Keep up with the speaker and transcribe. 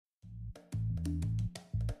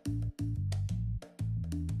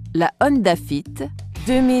la Honda Fit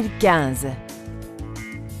 2015.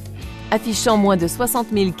 Affichant moins de 60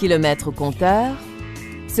 000 km au compteur,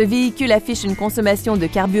 ce véhicule affiche une consommation de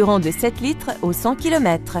carburant de 7 litres au 100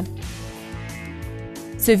 km.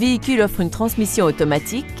 Ce véhicule offre une transmission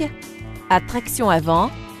automatique, à traction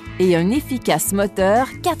avant et un efficace moteur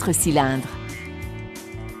 4 cylindres.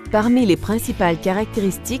 Parmi les principales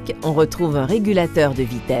caractéristiques, on retrouve un régulateur de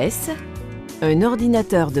vitesse, un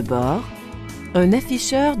ordinateur de bord, un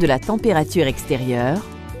afficheur de la température extérieure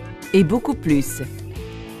et beaucoup plus.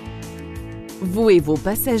 Vous et vos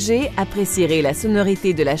passagers apprécierez la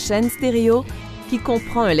sonorité de la chaîne stéréo qui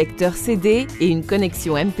comprend un lecteur CD et une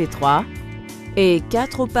connexion MP3 et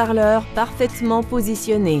 4 haut-parleurs parfaitement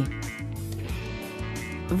positionnés.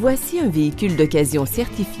 Voici un véhicule d'occasion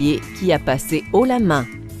certifié qui a passé haut la main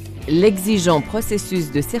l'exigeant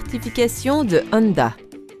processus de certification de Honda,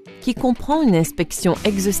 qui comprend une inspection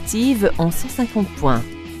exhaustive en 150 points.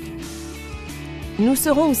 Nous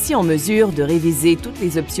serons aussi en mesure de réviser toutes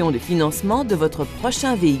les options de financement de votre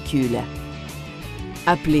prochain véhicule.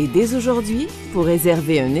 Appelez dès aujourd'hui pour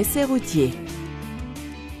réserver un essai routier.